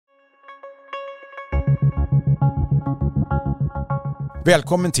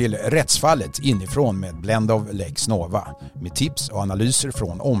Välkommen till Rättsfallet inifrån med Blend of Lex Nova med tips och analyser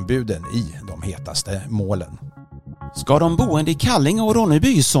från ombuden i de hetaste målen. Ska de boende i Kallinge och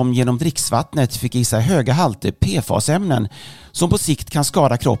Ronneby som genom dricksvattnet fick i sig höga halter PFAS-ämnen som på sikt kan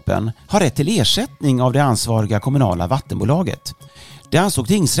skada kroppen ha rätt till ersättning av det ansvariga kommunala vattenbolaget? Det ansåg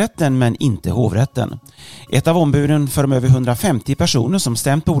tingsrätten men inte hovrätten. Ett av ombuden för de över 150 personer som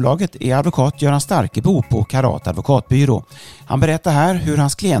stämt bolaget är advokat Göran Starkebo på Karat advokatbyrå. Han berättar här hur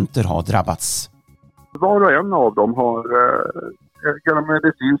hans klienter har drabbats. Var och en av dem har genom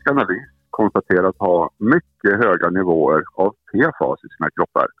medicinsk analys konstaterat ha mycket höga nivåer av PFAS i sina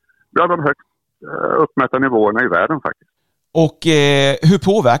kroppar. Bland de högst uppmätta nivåerna i världen faktiskt. Och hur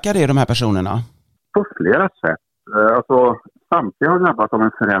påverkar det de här personerna? På flera sätt. Alltså, samtliga har drabbats av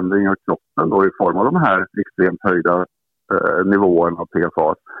en förändring av kroppen då, i form av de här extremt höjda nivåerna av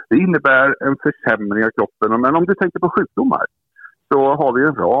PFAS. Det innebär en försämring av kroppen. Men om du tänker på sjukdomar så har vi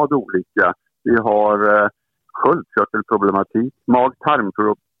en rad olika. Vi har sköldkörtelproblematik,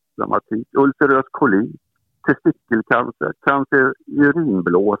 mag-tarmproblematik, ulcerös kolit, testikelcancer, cancer i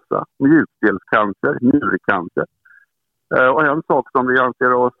urinblåsa, mjukdelscancer, njurcancer. Och en sak som vi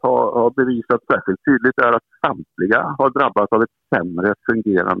anser oss ha bevisat särskilt tydligt är att samtliga har drabbats av ett sämre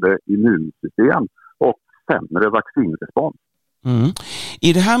fungerande immunsystem och sämre vaccinrespons. Mm.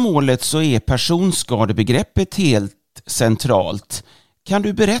 I det här målet så är personskadebegreppet helt centralt. Kan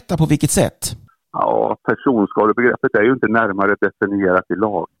du berätta på vilket sätt? Ja, personskadebegreppet är ju inte närmare definierat i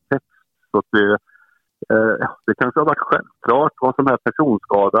lagtext. Så det kanske har varit självklart vad som är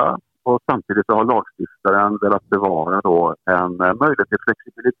personskada. Och samtidigt har lagstiftaren velat bevara då en möjlighet till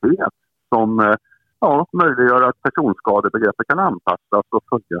flexibilitet som möjliggör att personskadebegreppet kan anpassas och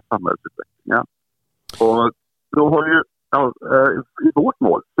följa samhällsutvecklingen. Och då har ju i vårt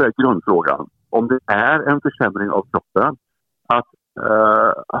mål så är grundfrågan om det är en försämring av kroppen att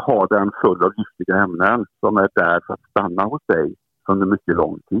ha den full av giftiga ämnen som är där för att stanna hos dig under mycket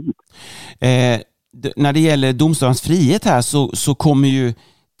lång tid. När det gäller domstolens frihet här så kommer ju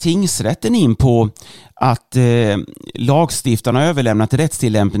tingsrätten in på att lagstiftarna har överlämnat till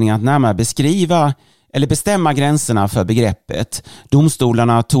rättstillämpningen att närmare beskriva eller bestämma gränserna för begreppet.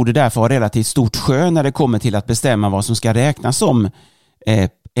 Domstolarna tog det därför ha relativt stort sjö när det kommer till att bestämma vad som ska räknas som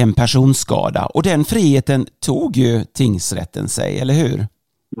en personskada. Och den friheten tog ju tingsrätten sig, eller hur?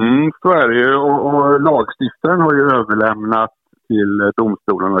 Så är det ju. Och lagstiftaren har ju överlämnat till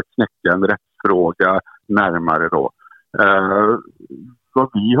domstolarna att knäcka en rättsfråga närmare då. Vad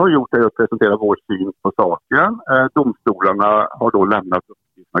vi har gjort är att presentera vår syn på saken. Domstolarna har då lämnat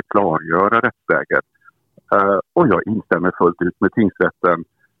uppgiften att klargöra rättsläget. Och jag instämmer fullt ut med tingsrätten.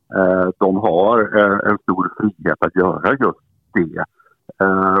 De har en stor frihet att göra just det.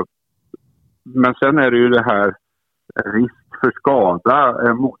 Men sen är det ju det här risk för skada,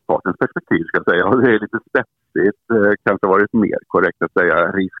 motpartens perspektiv ska jag säga. Och det är lite spetsigt, kanske varit mer korrekt att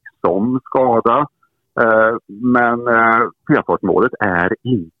säga risk som skada. Men PFAS-målet är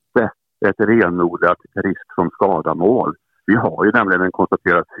inte ett renodlat risk som skadamål. Vi har ju nämligen en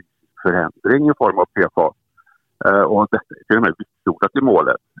konstaterad förändring i form av PFAS. Och detta är till och med vitsordat i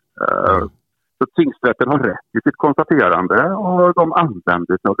målet. Så tingsrätten har rätt i sitt konstaterande och de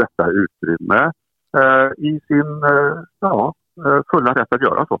använder sig av detta utrymme i sin fulla rätt att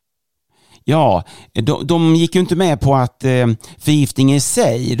göra så. Ja, de gick ju inte med på att förgiftning i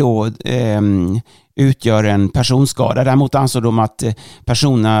sig då utgör en personskada. Däremot ansåg de att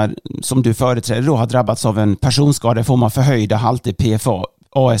personer som du företräder då har drabbats av en personskada i form av förhöjda halter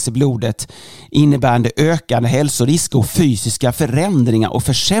PFAS i blodet innebärande ökande hälsorisker och fysiska förändringar och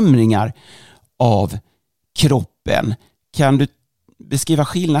försämringar av kroppen. Kan du beskriva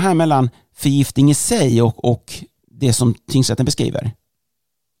skillnaden här mellan förgiftning i sig och det som tingsrätten beskriver?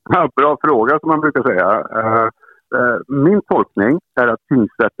 Ja, bra fråga som man brukar säga. Min tolkning är att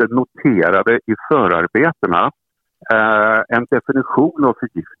tingsrätten noterade i förarbetena en definition av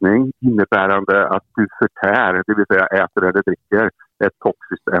förgiftning innebärande att du förtär, det vill säga äter eller dricker, ett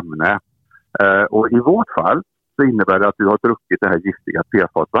toxiskt ämne. Och i vårt fall så innebär det att du har druckit det här giftiga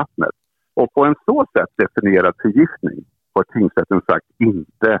PFAS-vattnet. Och på en så sätt definierad förgiftning har tingsrätten sagt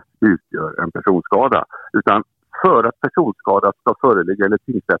inte utgör en personskada. Utan för att personskada ska föreligga eller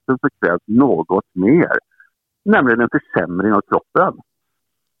tingsrätten så krävs något mer. Nämligen en försämring av kroppen.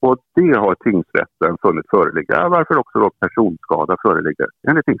 Och det har tingsrätten funnit föreligga. Varför också då personskada föreligger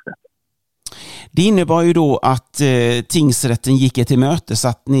enligt tingsrätten. Det innebar ju då att tingsrätten gick er till möte så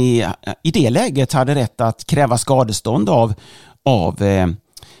att ni i det läget hade rätt att kräva skadestånd av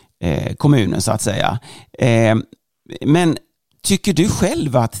kommunen så att säga. Men Tycker du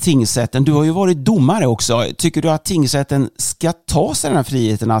själv att tingsrätten, du har ju varit domare också, tycker du att tingsrätten ska ta sig den här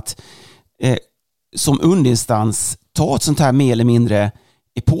friheten att som underinstans ta ett sånt här mer eller mindre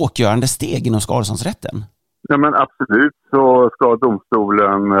epokgörande steg inom skadeståndsrätten? Ja, men absolut så ska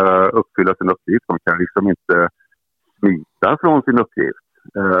domstolen uppfylla sin uppgift. De kan liksom inte smita från sin uppgift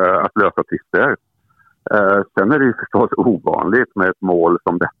att lösa tvister. Sen är det ju förstås ovanligt med ett mål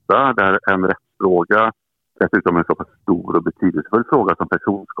som detta där en rättsfråga, dessutom en så pass stor och betydelsefull fråga som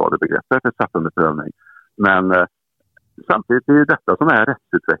personskadebegreppet är satt under prövning. Men samtidigt är det detta som är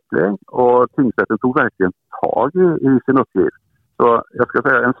rättsutveckling och tingsrätten tog verkligen tag i sin uppgift. Så jag ska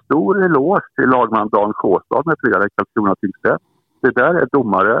säga en stor eloge till lagman Dan Sjåstad med flera i Karlskrona tingsrätt. Det där är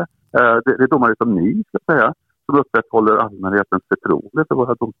domare, det är domare som ni ska säga, som upprätthåller allmänhetens förtroende för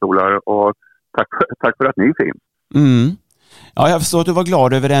våra domstolar och tack för att ni finns. Mm. Ja, jag förstår att du var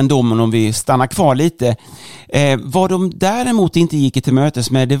glad över den domen om vi stannar kvar lite. Vad de däremot inte gick till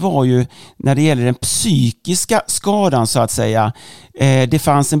mötes med, det var ju när det gäller den psykiska skadan så att säga. Det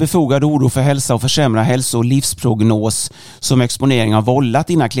fanns en befogad oro för hälsa och försämra hälso- och livsprognos som exponering har vållat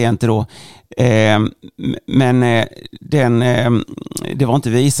dina klienter då. Men det var inte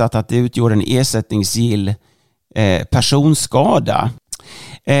visat att det utgjorde en ersättningsgill personskada.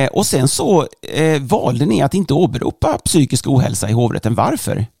 Och sen så valde ni att inte åberopa psykisk ohälsa i hovrätten.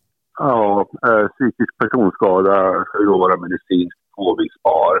 Varför? Ja, psykisk personskada ska ju då vara medicinskt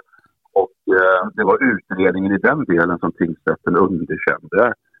påvisbar. Och det var utredningen i den delen som tingsrätten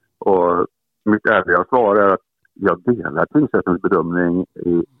underkände. Och mitt ärliga svar är att jag delar tingsrättens bedömning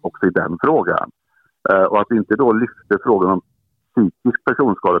också i den frågan. Och att inte då lyfte frågan om psykisk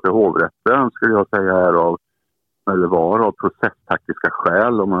personskada till hovrätten skulle jag säga är av processtaktiska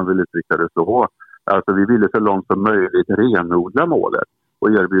skäl om man vill uttrycka det så. Alltså vi ville så långt som möjligt renodla målet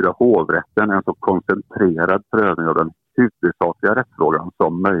och erbjuda hovrätten en så koncentrerad prövning av den huvudsakliga rättsfrågan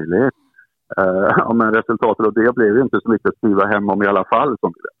som möjligt. Men resultatet av det blev inte så mycket att skriva hem om i alla fall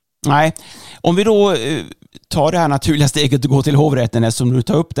som det. Nej, om vi då tar det här naturliga steget och går till hovrätten eftersom du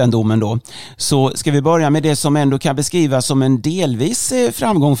tar upp den domen då, så ska vi börja med det som ändå kan beskrivas som en delvis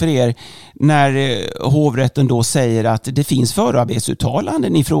framgång för er när hovrätten då säger att det finns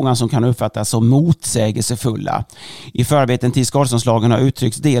förarbetsuttalanden i frågan som kan uppfattas som motsägelsefulla. I förarbeten till skadeståndslagen har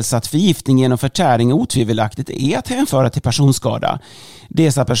uttryckts dels att förgiftning genom förtäring otvivelaktigt är att hänföra till personskada.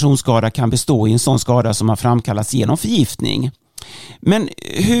 Dels att personskada kan bestå i en sån skada som har framkallats genom förgiftning. Men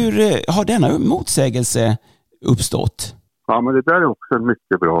hur har denna motsägelse uppstått? Ja, men det där är också en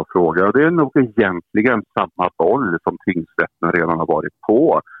mycket bra fråga. Det är nog egentligen samma boll som tingsrätten redan har varit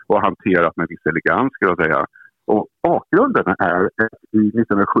på och hanterat med viss elegans, ska jag säga. Och bakgrunden är i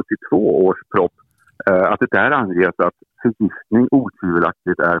 1972 års propp att det där anges att förgiftning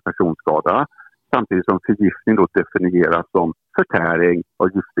otvivelaktigt är personskada, samtidigt som förgiftning då definieras som förtäring av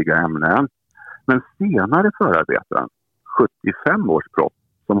giftiga ämnen. Men senare förarbeten, 75 års propp,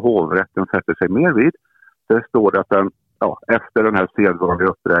 som hovrätten sätter sig mer vid, där står det att efter den här sedvanliga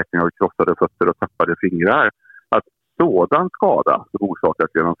uppräkningen av krossade fötter och tappade fingrar, att sådan skada som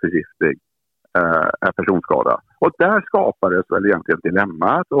orsakas genom förgiftning är personskada. Och där skapades väl egentligen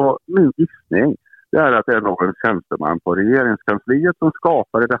dilemmat, och min gissning det är att det är någon tjänsteman på regeringskansliet som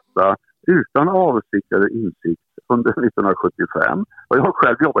skapade detta utan avsikt eller insikt under 1975. Och jag har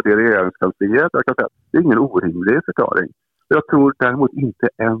själv jobbat i regeringskansliet. Jag kan säga att det är ingen orimlig förklaring. Jag tror däremot inte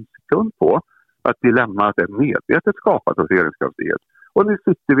en sekund på att dilemmat är medvetet skapat av regeringskansliet. Och nu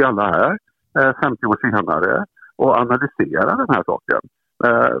sitter vi alla här 50 år senare och analyserar den här saken.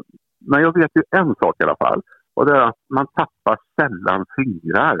 Men jag vet ju en sak i alla fall. Och det är att man tappar sällan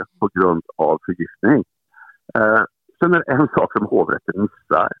fingrar på grund av förgiftning. Sen är det en sak som hovrätten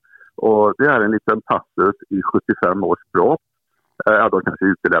missar. Och det är en liten passus i 75 års brott. De kanske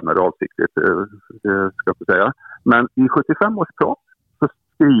utelämnade avsiktligt, det ska jag säga. Men i 75 års brott så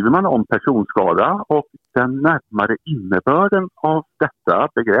skriver man om personskada och den närmare innebörden av detta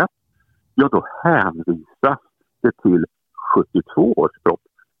begrepp, ja då hänvisas det till 72 års brott.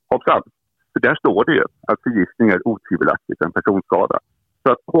 Hoppsan, för där står det ju att förgiftning är otvivelaktigt en personskada.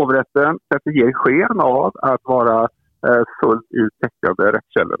 Så att hovrätten ger sken av att vara fullt uttäckande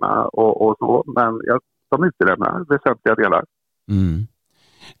rättskällorna och så, men de utelämnar väsentliga delar. Mm.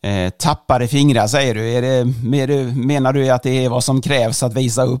 Tappade fingrar säger du. Menar du att det är vad som krävs att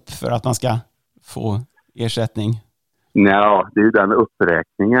visa upp för att man ska få ersättning? Nej, det är ju den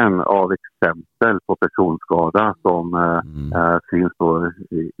uppräkningen av exempel på personskada som finns då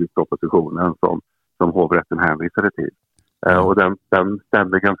i propositionen som hovrätten hänvisade till. Och den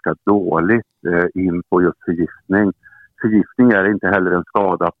stämmer ganska dåligt in på just förgiftning. förgiftning är inte heller en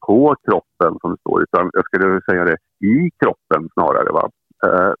skada på kroppen som det står, utan jag skulle säga det i kroppen snarare. Va?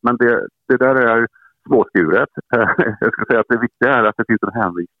 Men det där är småskuret. Jag ska säga att det viktiga är att det finns en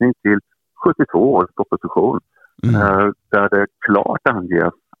hänvisning till 72 års proposition där det klart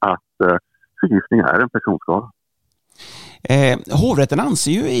anges att förgiftning är en personskada. Hovrätten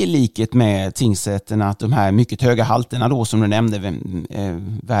anser ju i likhet med tingsrätten att de här mycket höga halterna då, som du nämnde,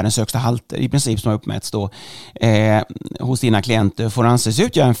 världens högsta halter i princip som har uppmätts då, hos dina klienter får anses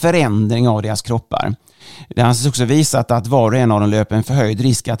utgöra en förändring av deras kroppar. Det anses också visat att var och en av dem löper en förhöjd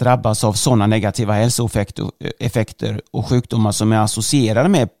risk att drabbas av sådana negativa hälsoeffekter och sjukdomar som är associerade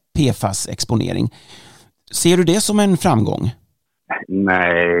med PFAS-exponering. Ser du det som en framgång?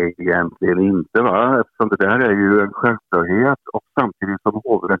 Nej, egentligen inte, va? Eftersom det där är ju en självklarhet och samtidigt som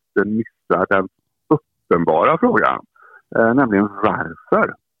hovrätten missar den uppenbara frågan, nämligen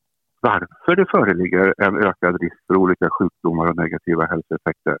varför. Varför det föreligger en ökad risk för olika sjukdomar och negativa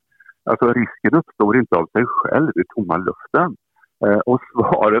hälsoeffekter. Alltså risken uppstår inte av sig själv i tomma luften. Och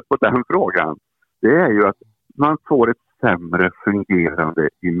svaret på den frågan, det är ju att man får ett sämre fungerande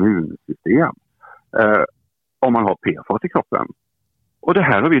immunsystem om man har PFAS i kroppen. Och det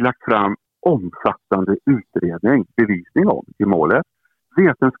här har vi lagt fram omfattande bevisning om i målet.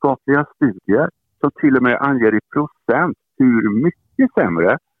 Vetenskapliga studier som till och med anger i procent hur mycket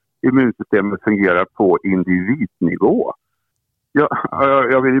sämre immunsystemet fungerar på individnivå.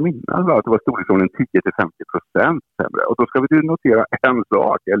 Jag vill minnas att det var storleksordningen 10-50% sämre. Och då ska vi notera en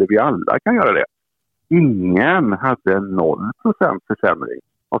sak, eller vi alla kan göra det. Ingen hade 0% försämring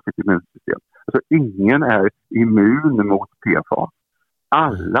av sitt immunsystem. Alltså ingen är immun mot PFAS.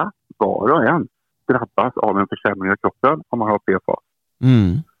 Alla, var och en, drabbas av en försämring av kroppen om man har PFAS.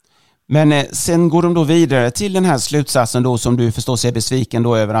 Men sen går de då vidare till den här slutsatsen då, som du förstås är besviken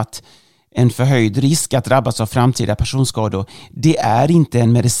då över, att en förhöjd risk att drabbas av framtida personskador, det är inte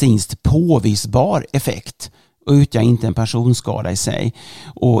en medicinskt påvisbar effekt och utgör inte en personskada i sig.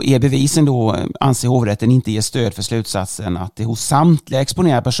 Och bevisen då anser hovrätten inte ge stöd för slutsatsen att det hos samtliga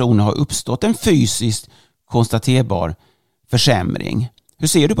exponerade personer har uppstått en fysiskt konstaterbar försämring. Hur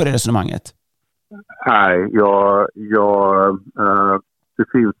ser du på det resonemanget? Nej, det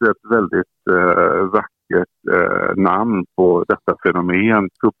finns ett väldigt vackert namn på detta fenomen,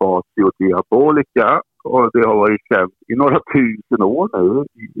 va diabolica, och det har varit känt i några tusen år nu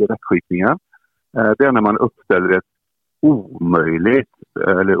i rättskipningen. Det är när man uppställer ett omöjligt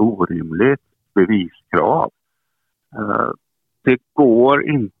eller orimligt beviskrav. Det går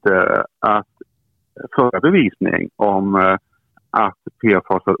inte att föra bevisning om att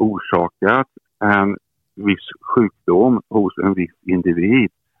PFAS har orsakat en viss sjukdom hos en viss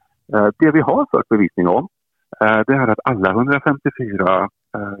individ. Det vi har fört bevisning om, det är att alla 154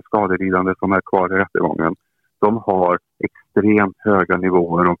 skadelidande som är kvar i rättegången, de har extremt höga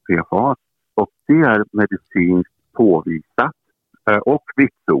nivåer av PFAS. Och det är medicinskt påvisat och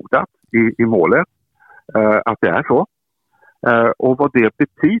vitsordat i målet att det är så. Och vad det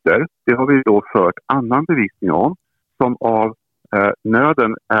betyder, det har vi då fört annan bevisning om, som av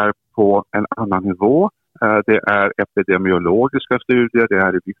nöden är på en annan nivå. Det är epidemiologiska studier, det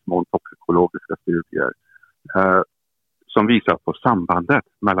är i viss mån toxikologiska studier som visar på sambandet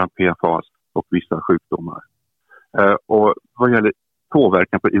mellan PFAS och vissa sjukdomar. Och vad gäller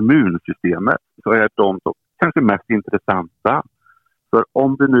påverkan på immunsystemet så är de kanske mest intressanta. För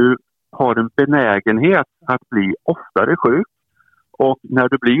om du nu har en benägenhet att bli oftare sjuk, och när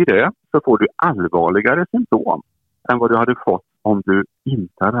du blir det så får du allvarligare symptom än vad du hade fått om du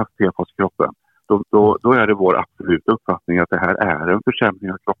inte hade haft PFAS i kroppen. Då är det vår absoluta uppfattning att det här är en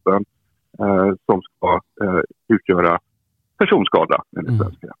försämring av kroppen som ska utgöra personskada.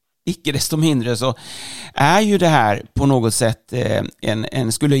 Icke desto mindre så är ju det här på något sätt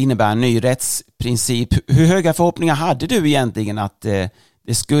skulle innebära en ny rättsprincip. Hur höga förhoppningar hade du egentligen att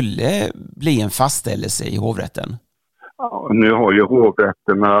det skulle bli en fastställelse i hovrätten? Ja, nu har ju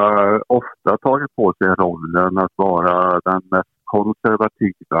hovrätterna ofta tagit på sig rollen att vara den mest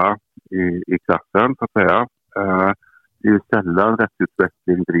konservativa i klassen, så att säga. Det är ju sällan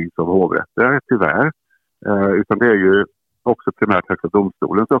rättsutveckling drivs av hovrätter, tyvärr. Utan det är ju också primärt Högsta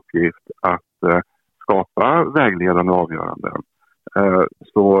domstolens uppgift att skapa vägledande avgöranden.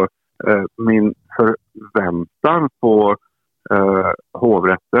 Så min förväntan på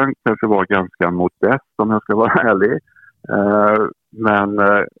hovrätten kanske var ganska modest, om jag ska vara ärlig. Men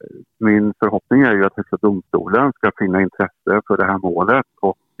min förhoppning är ju att Högsta domstolen ska finna intresse för det här målet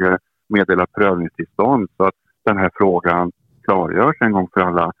och meddela prövningstillstånd så att den här frågan klargörs en gång för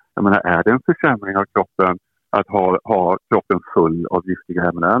alla. Jag menar, är det en försämring av kroppen att ha kroppen full av giftiga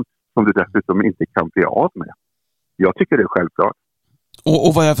ämnen som du dessutom inte kan bli av med? Jag tycker det är självklart.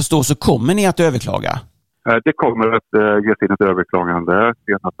 Och vad jag förstår så kommer ni att överklaga? Det kommer att ges in ett överklagande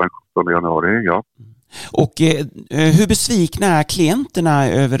senast den 17 januari, ja. Och hur besvikna är klienterna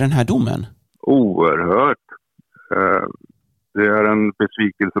över den här domen? Oerhört. Det är en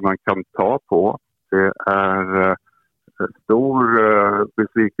besvikelse man kan ta på. Det är stor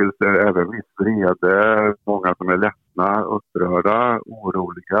besvikelse, även viss vrede. Många som är ledsna, upprörda,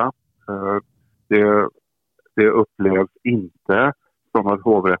 oroliga. Det upplevs inte som att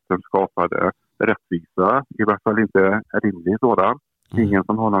hovrätten skapade rättvisa. I varje fall inte rimlig sådan. Ingen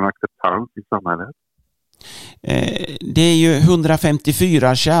som har någon acceptans i samhället. Det är ju 154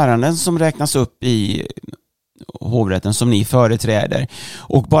 ärenden som räknas upp i hovrätten som ni företräder.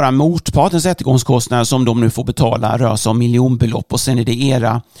 Och bara motpartens rättegångskostnader som de nu får betala rör sig om miljonbelopp. Och sen är det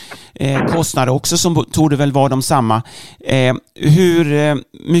era kostnader också som torde väl vara de samma. Hur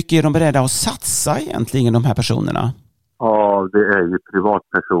mycket är de beredda att satsa egentligen, de här personerna? Ja, det är ju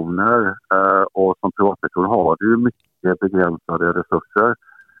privatpersoner och som privatperson har du mycket begränsade resurser.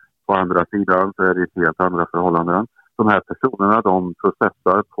 På andra sidan så är det helt andra förhållanden. De här personerna, de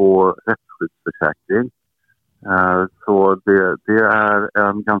processar på rättsskyddsförsäkring. Så det är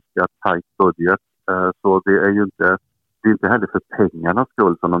en ganska tajt budget. Så det är ju inte heller för pengarnas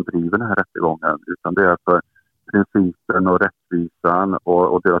skull som de driver den här rättegången, utan det är för principen och rättvisan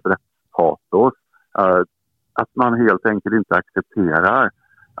och deras rättspatos. Att man helt enkelt inte accepterar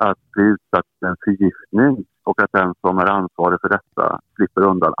att bli utsatt för en förgiftning och att den som är ansvarig för detta slipper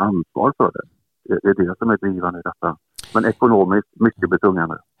undan ansvar för det. Det är det som är drivande i detta. Men ekonomiskt mycket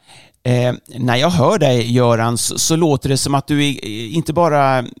betungande. När jag hör dig, Göran, så låter det som att du är inte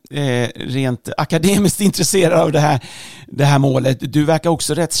bara rent akademiskt intresserad av det här målet. Du verkar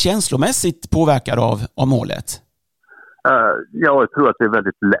också rätt känslomässigt påverkad av målet. Jag tror att det är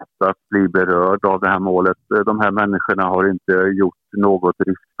väldigt lätt att bli berörd av det här målet. De här människorna har inte gjort något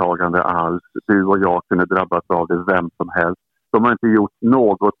risktagande alls. Du och jag kunde drabbas av det, vem som helst. De har inte gjort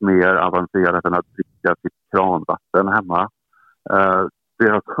något mer avancerat än att dricka sitt kranvatten hemma. Det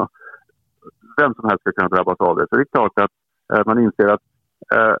är alltså, vem som helst ska kunna drabbas av det. Så det är klart att man inser att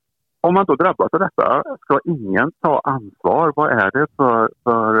om man då drabbas av detta ska ingen ta ansvar. Vad är det för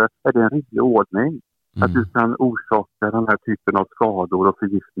är det en rimlig ordning? Att du kan orsaka den här typen av skador och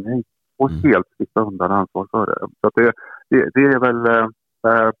förgiftning och helt slippa undan ansvar för det. Så att det är väl,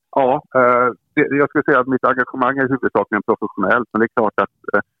 jag skulle säga att mitt engagemang är huvudsakligen professionellt, men det är klart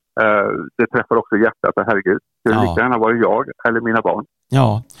att det träffar också hjärtat. Herregud, det är lika gärna vara jag eller mina barn.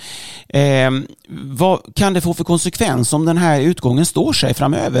 Ja. Vad kan det få för konsekvens om den här utgången står sig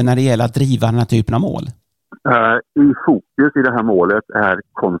framöver när det gäller att driva den här typen av mål? I fokus i det här målet är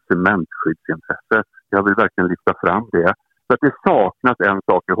konsumentskyddsintresset. Jag vill verkligen lyfta fram det. Så att det saknas en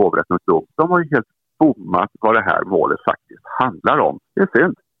sak i hovrättens dom. De har ju helt bommat vad det här målet faktiskt handlar om. Det är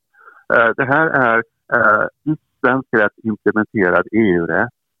synd. Det här är i svensk rätt implementerad EU-rätt.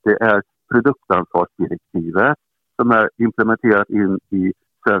 Det är produktansvarsdirektivet som är implementerat in i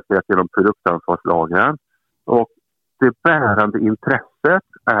svensk rätt genom produktansvarslagen. Och det bärande intresset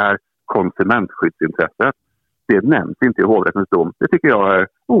är konsumentskyddsintresset. Det nämns inte i hovrättens dom. Det tycker jag är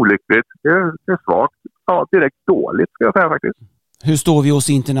olyckligt. Det är svagt. Ja, direkt dåligt ska jag säga faktiskt. Hur står vi oss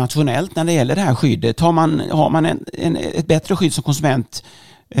internationellt när det gäller det här skyddet? Har man ett bättre skydd som konsument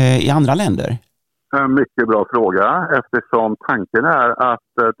i andra länder? En mycket bra fråga, eftersom tanken är att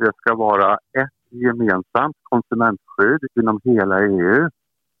det ska vara ett gemensamt konsumentskydd inom hela EU.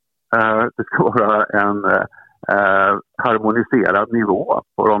 Det ska vara en harmoniserad nivå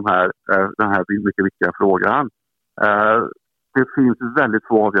på den här mycket viktiga frågan. Det finns väldigt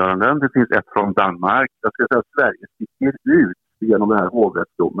få avgöranden. Det finns ett från Danmark. Jag ska säga att Sverige sticker ut genom den här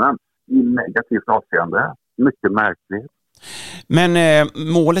hovrättsdomen i negativt avseende. Mycket märkligt. Men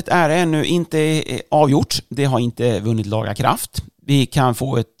målet är ännu inte avgjort. Det har inte vunnit laga kraft. Vi kan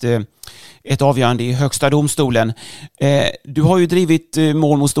få ett avgörande i högsta domstolen. Du har ju drivit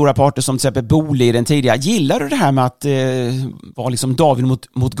mål mot stora parter som till exempel Boliden tidigare. Gillar du det här med att vara liksom David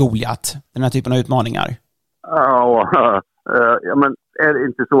mot Goliat? Den här typen av utmaningar? Ja, men är det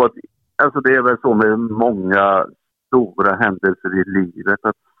inte så att alltså det är väl så med många stora händelser i livet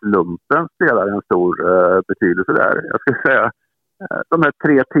att slumpen spelar en stor betydelse där. Jag ska säga de här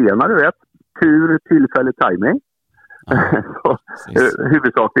 3 teman, du vet. Tur, tillfälle, timing.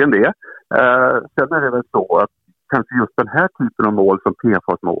 Huvudsakligen det. Sen är det väl så att kanske just den här typen av mål som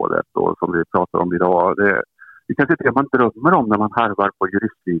PFAS-målet och som vi pratar om idag, det kanske är det man drömmer om när man harvar på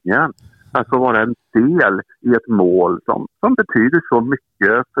juristlinjen. Att få vara en del i ett mål som betyder så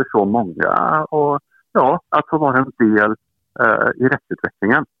mycket för så många och att få vara en del i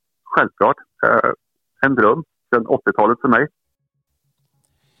rättsutvecklingen. Självklart en dröm sedan 80-talet för mig.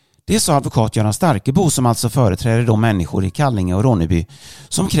 Det sa advokat Göran Starkebo, som alltså företräder de människor i Kallinge och Ronneby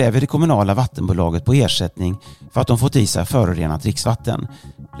som kräver det kommunala vattenbolaget på ersättning för att de fått i sig förorenat dricksvatten.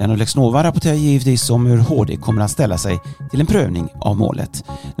 Bländ och Lex Nova rapporterar givetvis om hur HD kommer att ställa sig till en prövning av målet.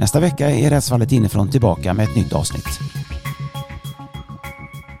 Nästa vecka är rättsfallet inifrån tillbaka med ett nytt avsnitt.